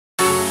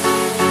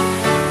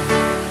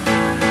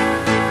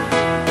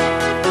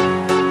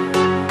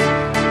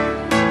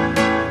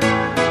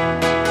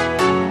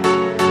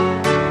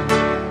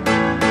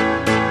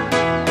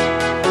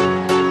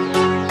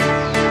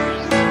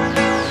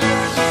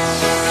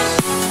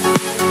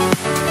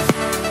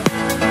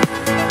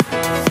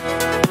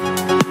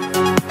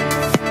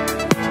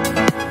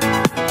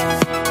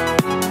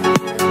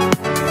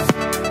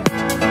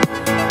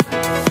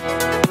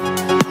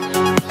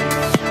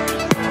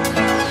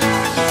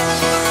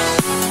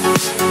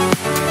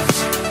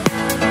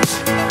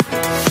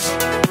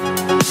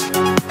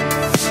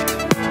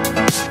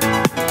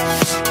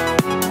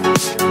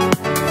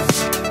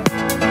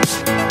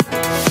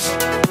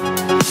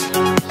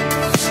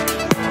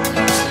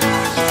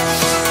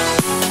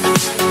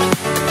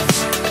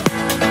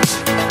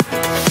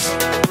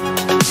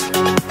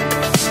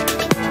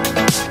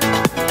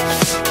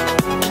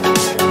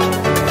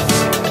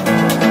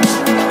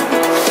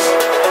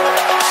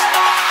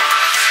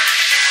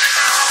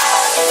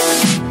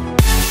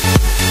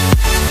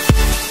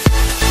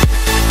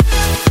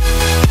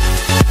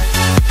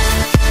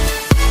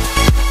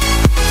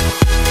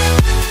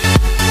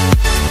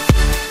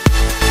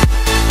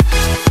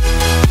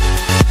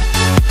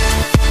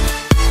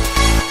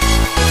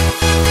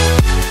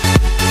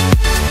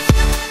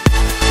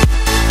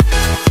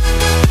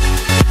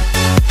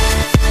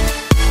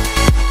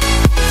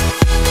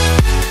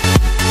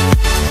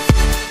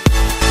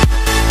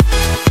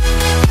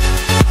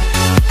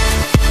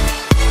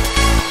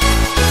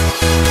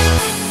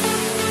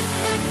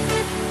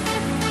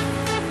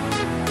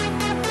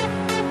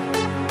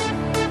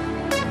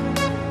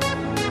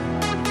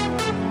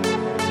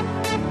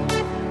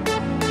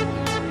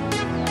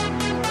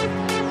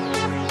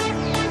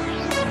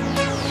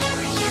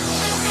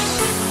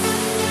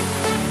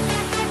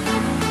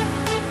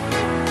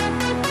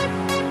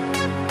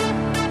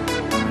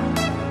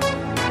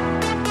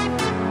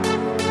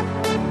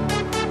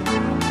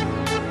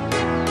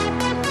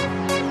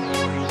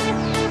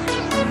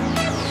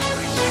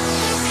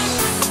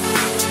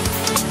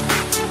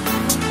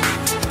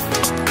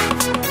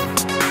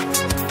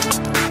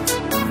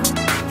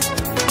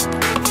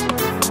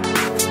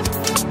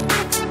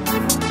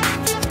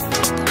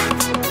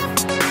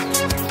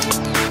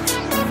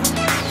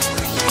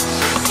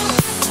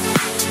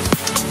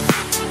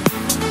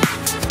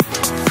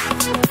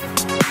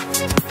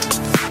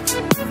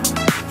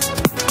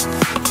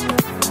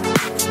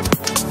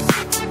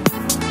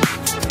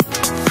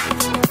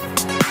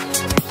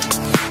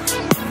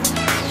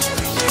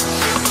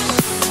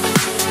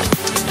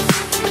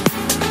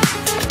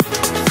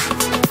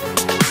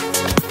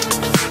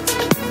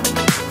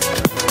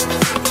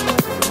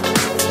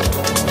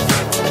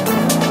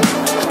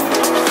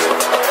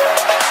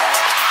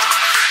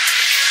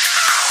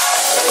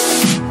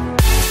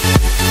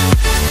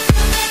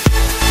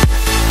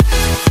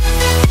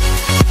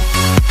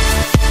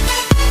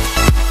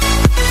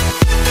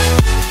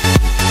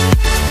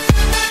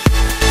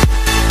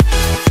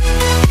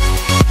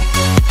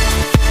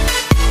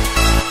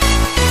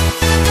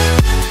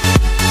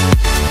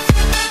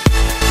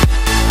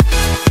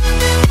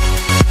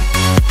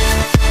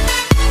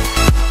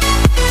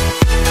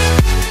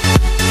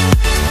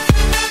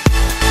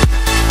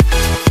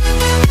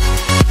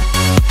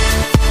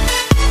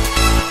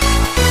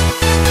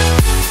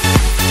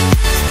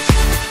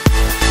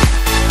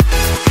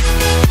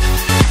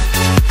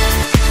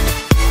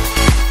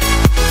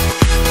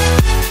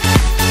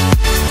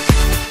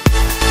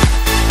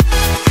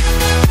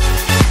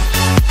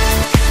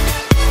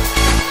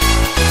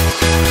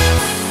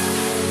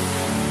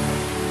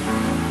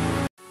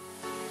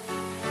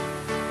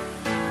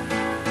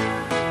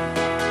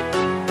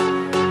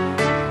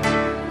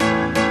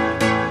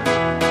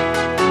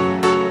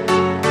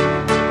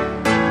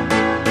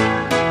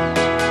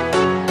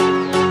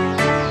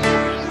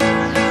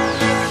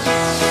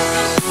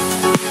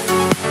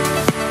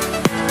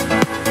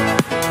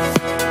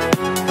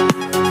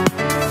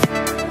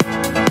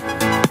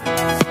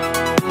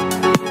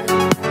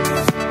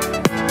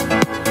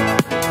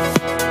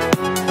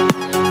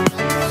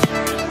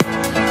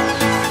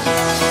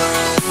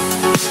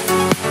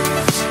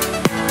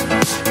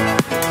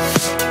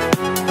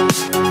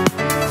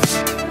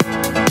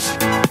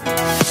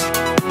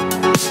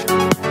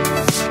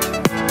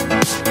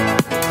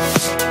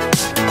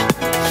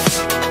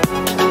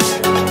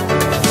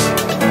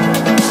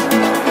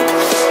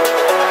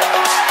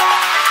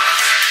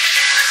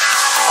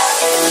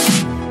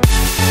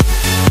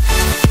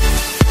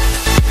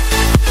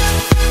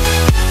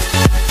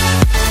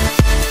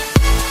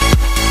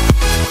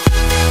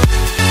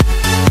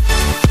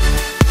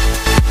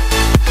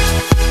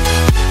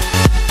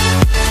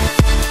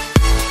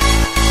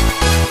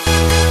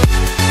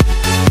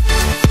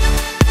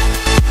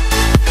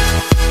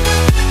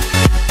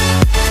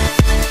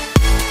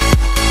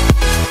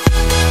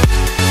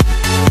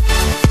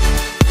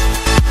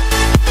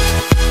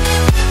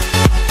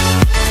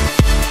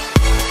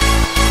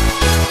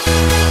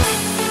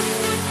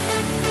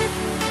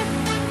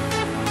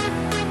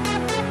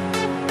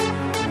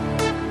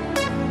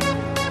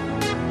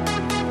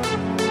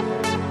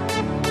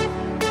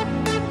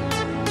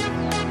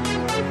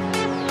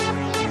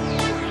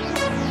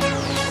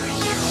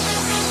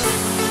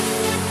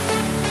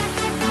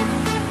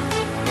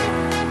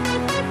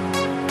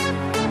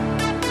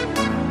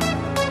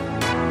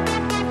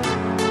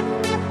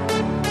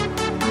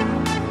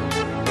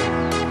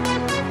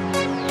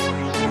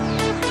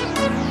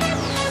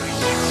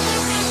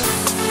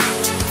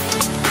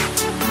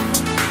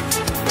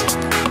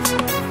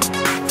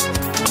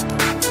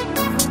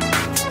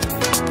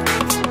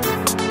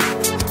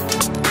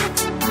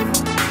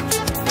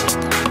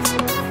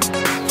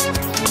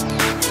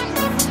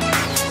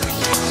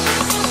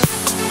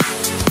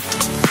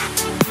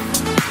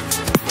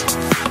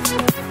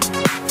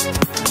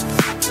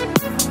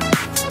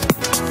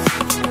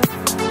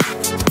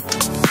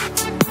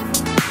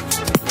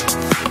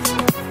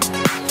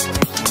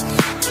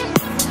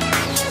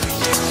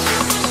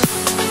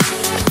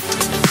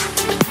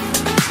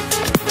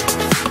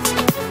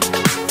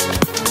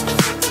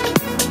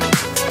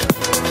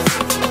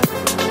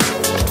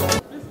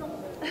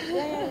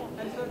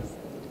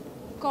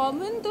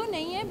Common तो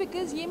नहीं है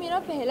बिकॉज़ ये मेरा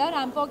पहला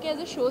रैंप वॉक है एज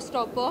अ शो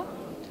स्टॉपर,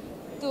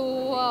 तो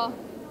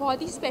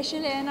बहुत ही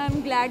स्पेशल है and I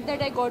am glad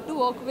that I got to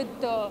work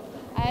with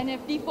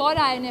INFT for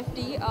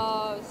INFT.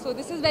 So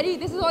this is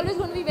always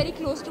going to be very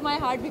close to my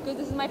heart because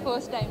this is my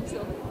first time.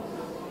 So.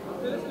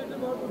 Tell us a little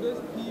about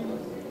today's theme.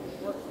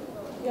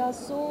 Yeah,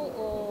 so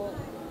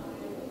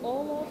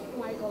all of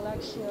my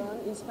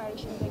collection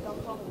inspiration they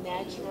come from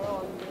nature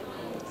only.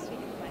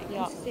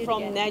 Yeah,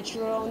 from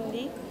nature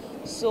only.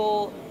 So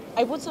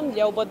I put some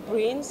leopard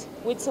prints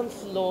with some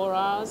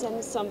floras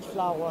and some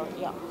flower.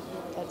 Yeah,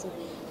 that's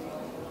it.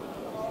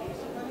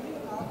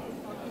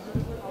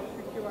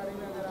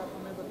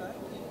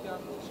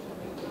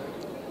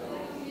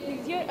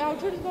 Your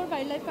outfit is about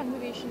wildlife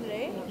conservation,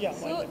 right? Yeah.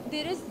 So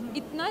there is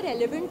इतना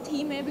relevant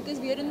theme है because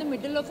we are in the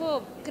middle of a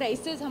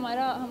crisis.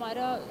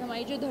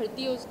 हमारी जो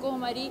धरती है उसको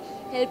हमारी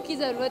help की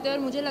ज़रूरत है और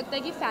मुझे लगता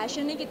है कि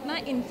fashion एक इतना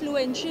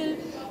influential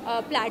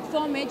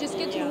platform है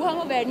जिसके through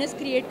हम awareness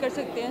create कर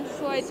सकते हैं.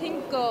 So I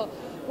think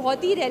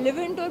बहुत ही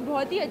relevant और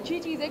बहुत ही अच्छी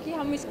चीज़ है कि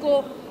हम इसको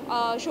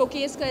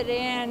showcase कर रहे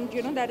हैं and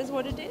you know that is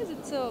what it is.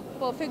 It's a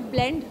perfect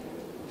blend.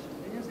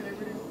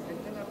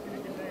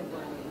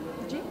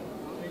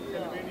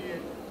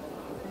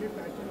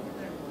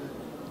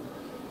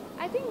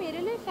 I think मेरे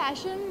लिए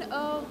फ़ैशन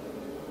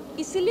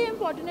इसलिए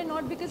इम्पॉर्टेंट है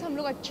नॉट बिकॉज हम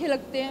लोग अच्छे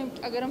लगते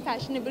हैं अगर हम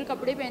फैशनेबल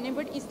कपड़े पहने,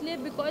 बट इसलिए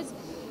because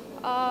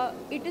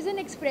it is an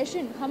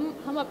expression.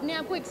 हम अपने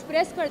आप को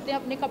एक्सप्रेस करते हैं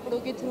अपने कपड़ों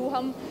के थ्रू.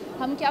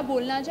 हम क्या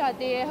बोलना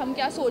चाहते हैं, हम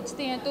क्या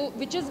सोचते हैं. तो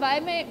विच इज़ वाई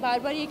मैं बार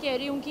बार ये कह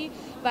रही हूँ कि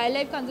वाइल्ड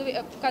लाइफ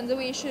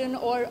कंजर्वेशन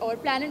और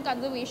प्लानेट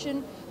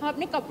कंजर्वेशन हम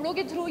अपने कपड़ों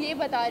के थ्रू ये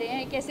बता रहे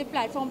हैं. कैसे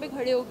प्लेटफॉर्म पे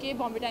खड़े होके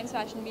Bombay times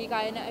fashion week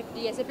INFT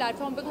ऐसे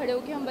प्लेटफॉर्म पे खड़े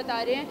होके हम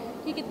बता रहे हैं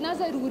कि कितना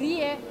ज़रूरी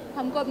है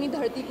हमको अपनी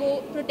धरती को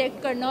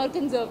प्रोटेक्ट करना और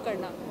कंजर्व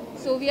करना.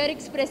 सो वी आर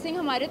एक्सप्रेसिंग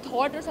हमारे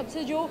थॉट और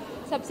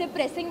सबसे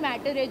प्रेसिंग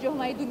मैटर है जो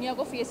हमारी दुनिया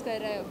को फेस कर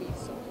रहा है अभी.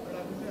 सो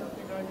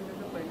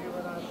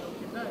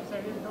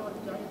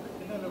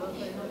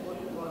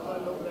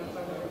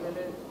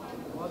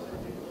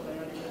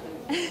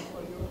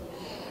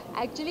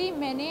एक्चुअली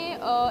मैंने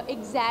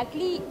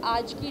एग्जैक्टली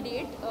आज की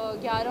डेट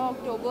 11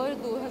 अक्टूबर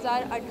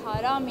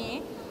 2018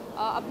 में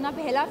अपना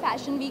पहला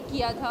फैशन वीक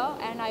किया था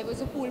and I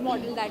was a pool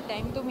model that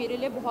time. तो मेरे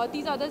लिए बहुत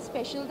ही ज़्यादा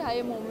स्पेशल था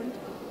ये मोमेंट.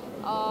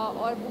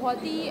 और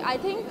बहुत ही आई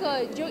थिंक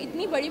जो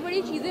इतनी बड़ी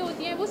बड़ी चीज़ें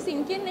होती हैं वो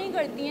सिंक इन नहीं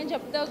करती हैं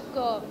जब तक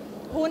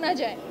हो ना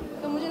जाए.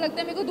 तो मुझे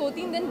लगता है मेरे को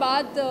 2-3 दिन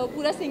बाद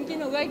पूरा सिंक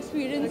इन होगा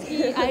एक्सपीरियंस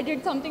कि I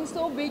did something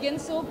so big and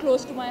so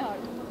close to my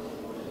heart.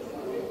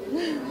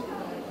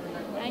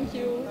 Thank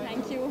you.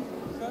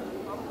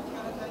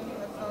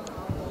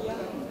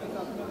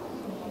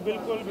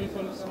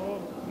 बिल्कुल. So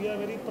we are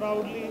very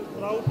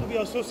proud to be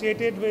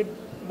associated with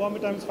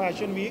Bombay Times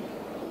Fashion Week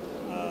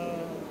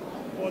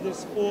for this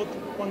 4th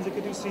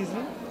consecutive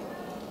season.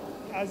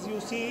 As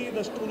you see,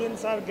 the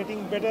students are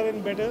getting better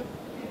and better,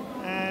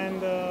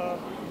 and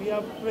we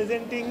are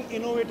presenting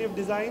innovative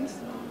designs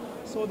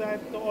so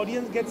that the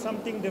audience gets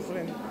something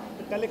different.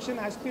 The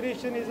collection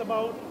aspiration is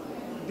about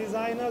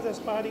designers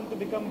aspiring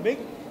to become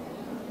big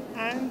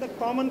and the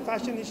common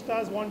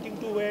fashionistas wanting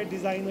to wear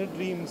designer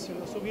dreams.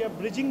 So we are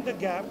bridging the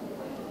gap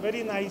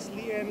very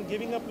nicely and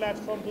giving a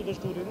platform to the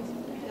students.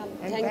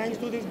 And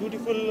thanks to this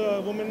beautiful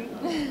woman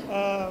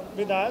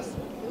with us.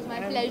 It was my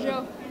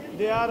pleasure.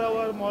 They are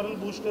our moral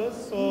boosters.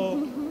 So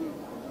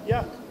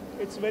yeah,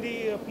 it's very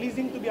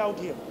pleasing to be out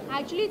here.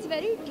 Actually, it's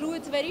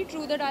very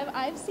true that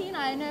I've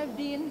seen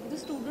INFD and the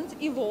students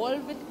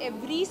evolve with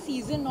every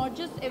season, not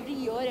just every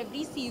year,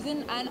 every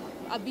season. And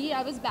abhi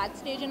I was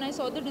backstage and I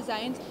saw the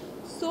designs.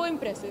 So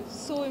impressive.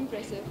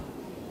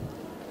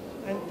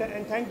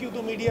 And thank you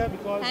to media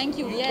because thank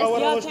you. Yes.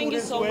 cover our thank you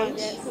students so well.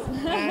 much. Yes.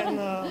 And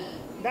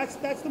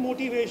that's the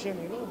motivation.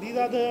 These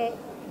are the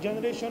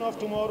generation of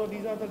tomorrow.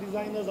 These are the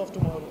designers of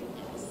tomorrow.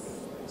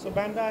 So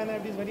Banda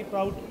INFD is very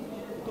proud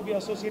to be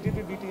associated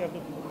with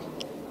BTFW.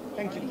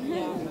 Thank you.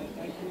 Yeah.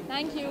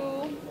 Thank you.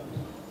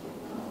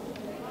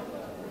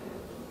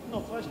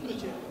 No, first the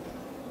chair.